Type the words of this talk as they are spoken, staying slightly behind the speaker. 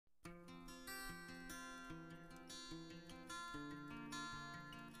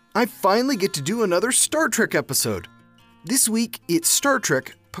I finally get to do another Star Trek episode. This week, it's Star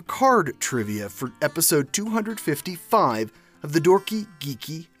Trek Picard trivia for episode 255 of the Dorky,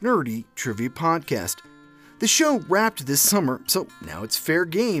 Geeky, Nerdy Trivia Podcast. The show wrapped this summer, so now it's fair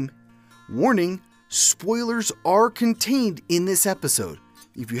game. Warning, spoilers are contained in this episode.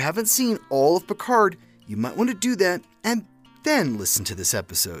 If you haven't seen all of Picard, you might want to do that and then listen to this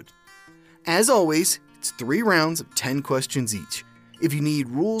episode. As always, it's 3 rounds of 10 questions each. If you need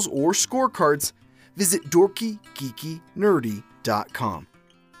rules or scorecards, visit dorkygeekynerdy.com.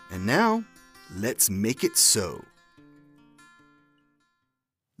 And now, let's make it so.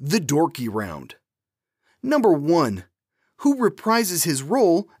 The Dorky Round. Number 1. Who reprises his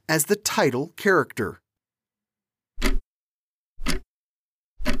role as the title character?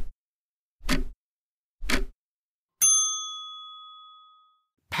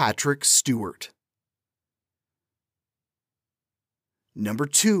 Patrick Stewart. Number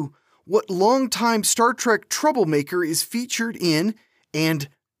 2. What longtime Star Trek troublemaker is featured in and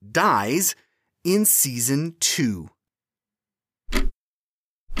dies in Season 2?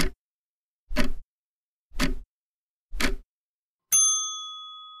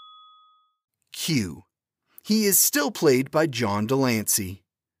 Q. He is still played by John Delancey.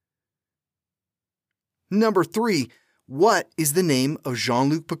 Number 3. What is the name of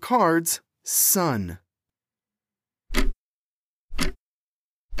Jean-Luc Picard's son?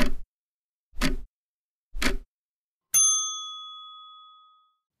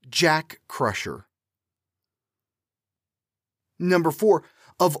 Jack Crusher. Number 4.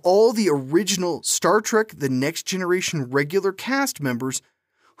 Of all the original Star Trek The Next Generation regular cast members,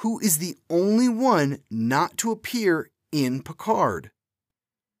 who is the only one not to appear in Picard?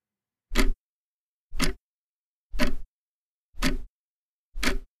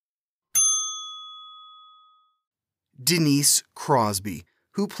 Denise Crosby,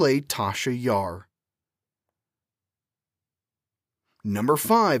 who played Tasha Yar. Number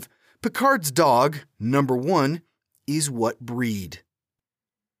 5. Picard's dog, number 1, is what breed?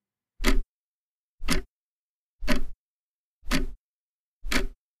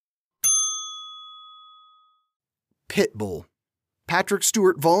 Pitbull. Patrick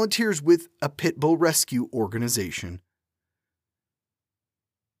Stewart volunteers with a Pitbull rescue organization.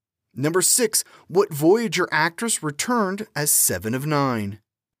 Number 6. What Voyager actress returned as 7 of 9?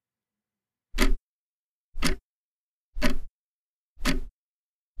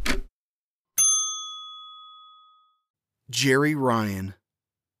 Jerry Ryan.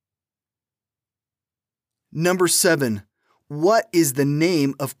 Number 7. What is the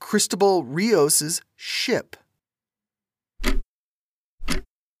name of Cristobal Rios' ship?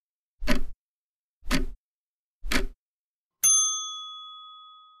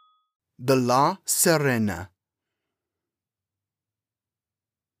 The La Serena.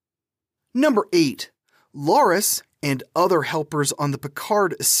 Number 8. Loris and other helpers on the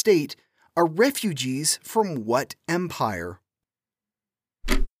Picard estate are refugees from what empire?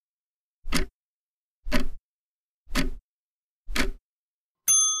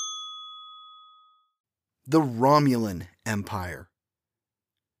 The Romulan Empire.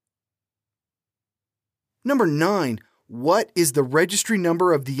 Number 9. What is the registry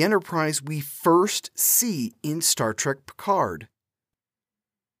number of the Enterprise we first see in Star Trek Picard?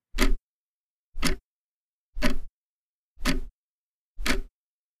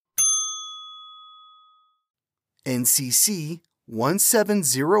 NCC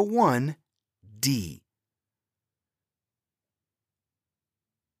 1701D.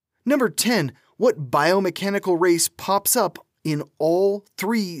 Number 10. What biomechanical race pops up in all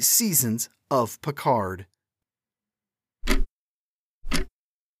 3 seasons of Picard?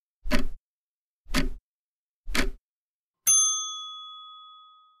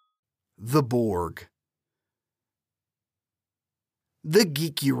 The Borg. The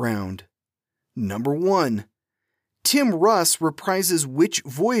Geeky Round. Number 1. Tim Russ reprises which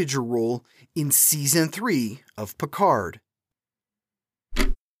Voyager role in Season 3 of Picard?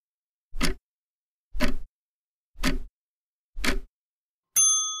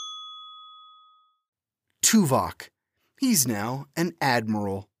 Tuvok. He's now an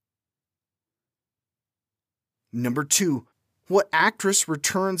admiral. Number 2. What actress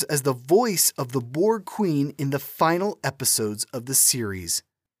returns as the voice of the Borg Queen in the final episodes of the series?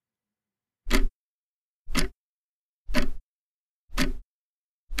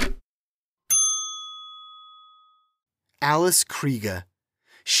 Alice Krige.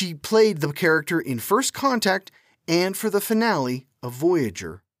 She played the character in First Contact and for the finale of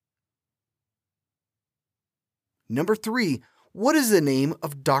Voyager. Number 3. What is the name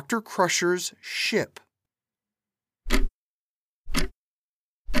of Dr. Crusher's ship?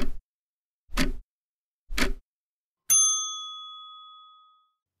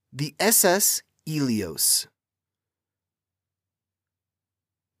 The SS Ilios.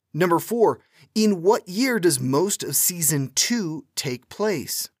 Number 4. In what year does most of Season 2 take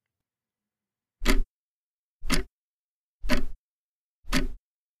place?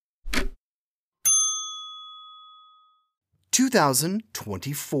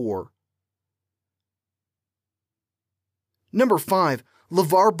 (2024). Number 5.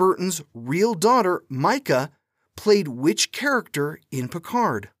 LeVar Burton's real daughter, Micah, played which character in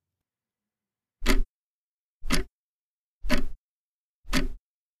Picard?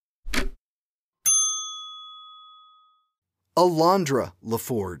 Alondra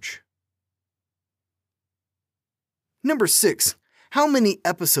LaForge. Number 6. How many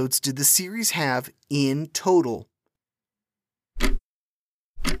episodes did the series have in total?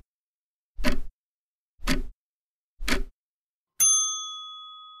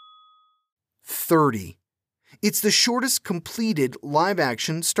 30. It's the shortest completed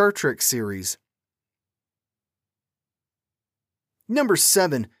live-action Star Trek series. Number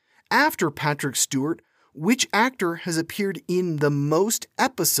 7. After Patrick Stewart, which actor has appeared in the most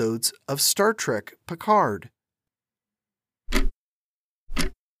episodes of Star Trek Picard?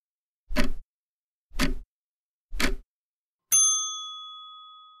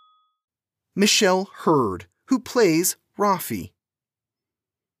 Michelle Hurd, who plays Rafi.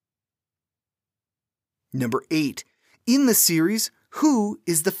 Number 8. In the series, who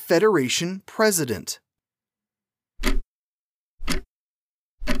is the Federation president?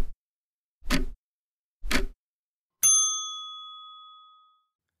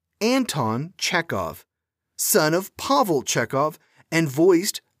 Anton Chekhov, son of Pavel Chekhov and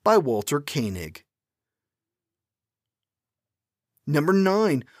voiced by Walter Koenig. Number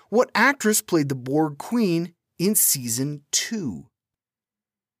 9. What actress played the Borg Queen in Season 2?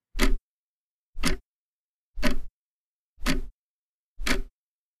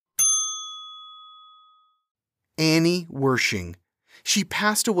 Annie Wershing. She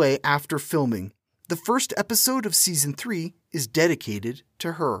passed away after filming. The first episode of Season 3 is dedicated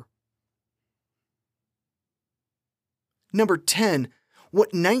to her. Number 10.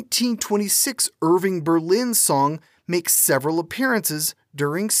 What 1926 Irving Berlin song makes several appearances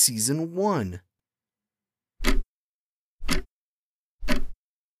during Season 1?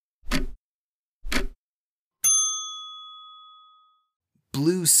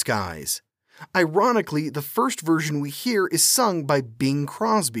 Blue Skies. Ironically, the first version we hear is sung by Bing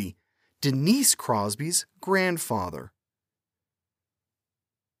Crosby, Denise Crosby's grandfather.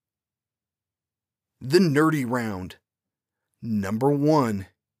 The Nerdy Round. Number 1.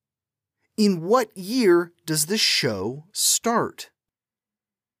 In what year does the show start?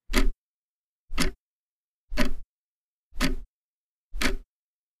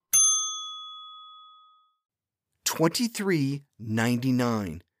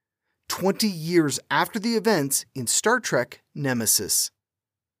 (2399). 20 years after the events in Star Trek Nemesis.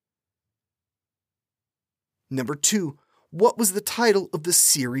 Number 2. What was the title of the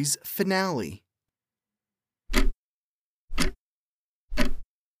series finale?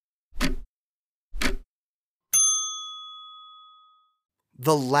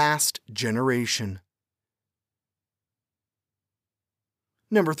 The Last Generation.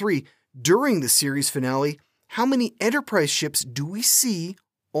 Number 3. During the series finale, how many Enterprise ships do we see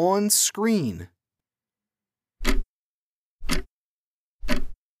on screen?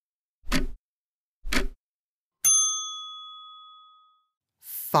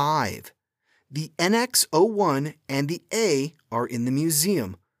 Five. The NX-01 and the A are in the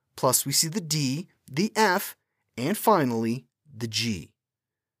museum, plus we see the D, the F, and finally, the G.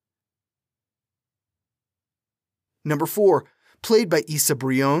 Number 4. Played by Issa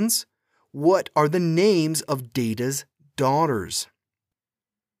Briones, what are the names of Data's daughters?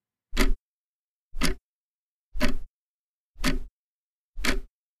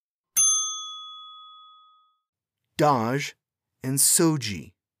 Daj and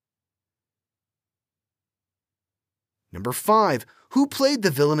Soji. Number 5. Who played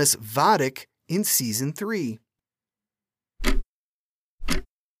the villainous Vadic in Season 3?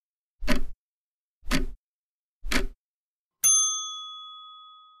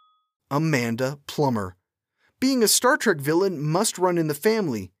 Amanda Plummer. Being a Star Trek villain must run in the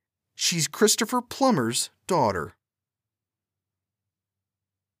family. She's Christopher Plummer's daughter.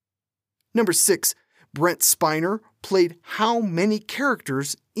 Number 6. Brent Spiner played how many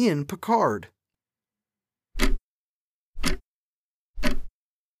characters in Picard?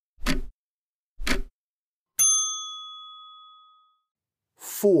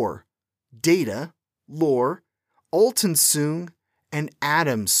 Four. Data, Lore, Alton Soong, and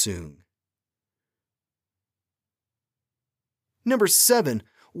Adam Soong. Number 7.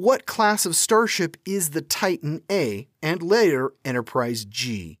 What class of starship is the Titan A and later Enterprise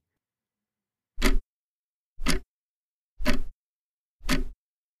G?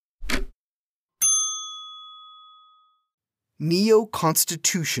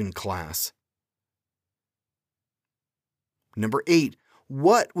 Neo-Constitution class. Number 8.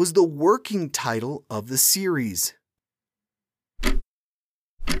 What was the working title of the series?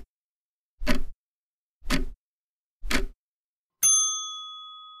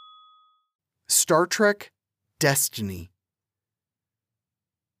 Star Trek Destiny.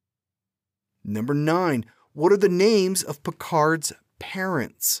 Number 9. What are the names of Picard's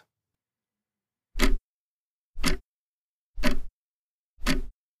parents?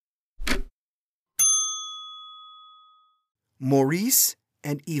 Maurice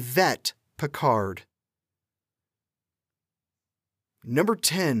and Yvette Picard. Number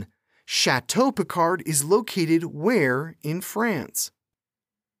 10. Chateau Picard is located where in France?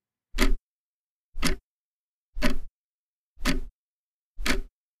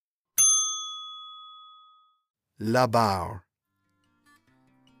 La Barre.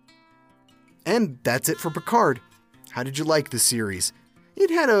 And that's it for Picard. How did you like the series?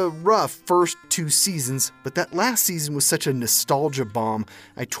 It had a rough first 2 seasons, but that last season was such a nostalgia bomb,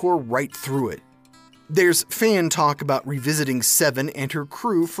 I tore right through it. There's fan talk about revisiting Seven and her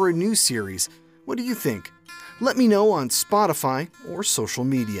crew for a new series. What do you think? Let me know on Spotify or social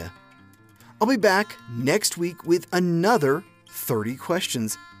media. I'll be back next week with another 30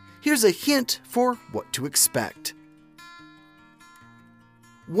 questions. Here's a hint for what to expect.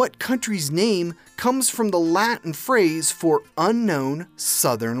 What country's name comes from the Latin phrase for unknown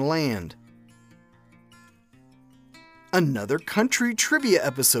southern land? Another country trivia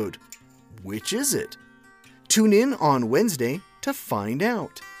episode. Which is it? Tune in on Wednesday to find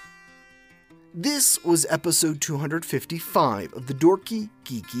out. This was episode 255 of the Dorky,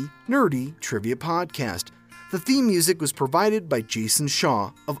 Geeky, Nerdy Trivia Podcast. The theme music was provided by Jason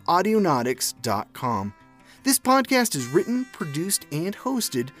Shaw of Audionautics.com. This podcast is written, produced, and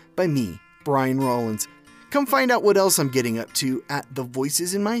hosted by me, Brian Rollins. Come find out what else I'm getting up to at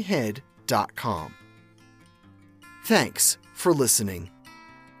thevoicesinmyhead.com. Thanks for listening.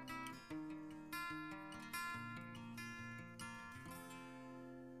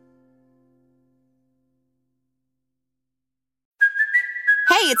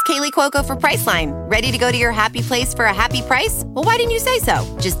 Hey, it's Kaylee Cuoco for Priceline. Ready to go to your happy place for a happy price? Well, why didn't you say so?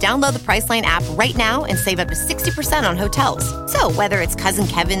 Just download the Priceline app right now and save up to 60% on hotels. So whether it's Cousin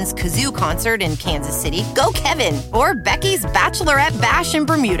Kevin's Kazoo Concert in Kansas City, go Kevin, or Becky's Bachelorette Bash in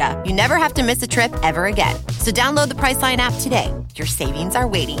Bermuda, you never have to miss a trip ever again. So download the Priceline app today. Your savings are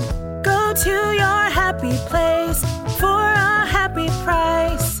waiting. Go to your happy place for a happy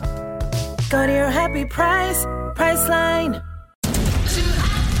price. Go to your happy price, Priceline.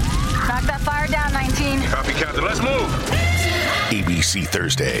 Knock that fire down, 19. Copy, Captain. Let's move. ABC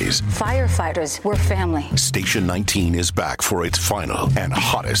Thursdays. Firefighters, we're family. Station 19 is back for its final and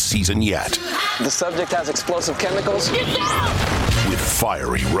hottest season yet. The subject has explosive chemicals. Get down! With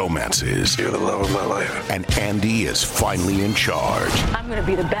fiery romances. You're the love of my life. And Andy is finally in charge. I'm going to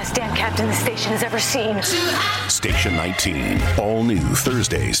be the best damn captain the station has ever seen. Station 19. All new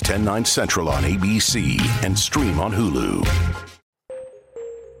Thursdays, 10/9 Central on ABC and stream on Hulu.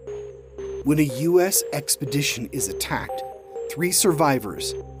 When a U.S. expedition is attacked, 3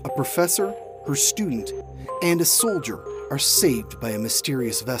 survivors, a professor, her student, and a soldier are saved by a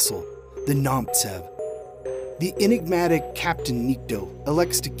mysterious vessel, the Nomtsev. The enigmatic Captain Nikto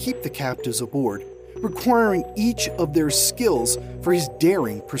elects to keep the captives aboard, requiring each of their skills for his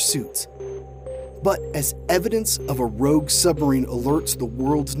daring pursuits. But as evidence of a rogue submarine alerts the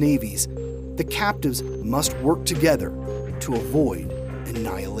world's navies, the captives must work together to avoid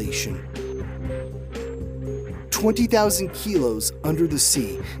annihilation. 20,000 Kilos Under the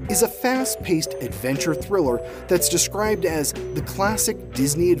Sea is a fast-paced adventure thriller that's described as the classic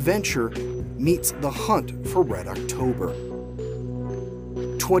Disney adventure meets The Hunt for Red October.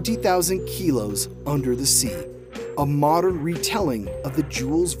 20,000 Kilos Under the Sea, a modern retelling of the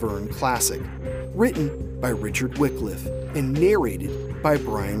Jules Verne classic, written by Richard Wycliffe and narrated by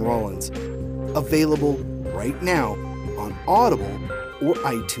Brian Rollins. Available right now on Audible or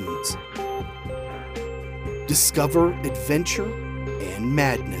iTunes. Discover adventure and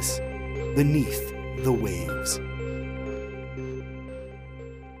madness beneath the waves.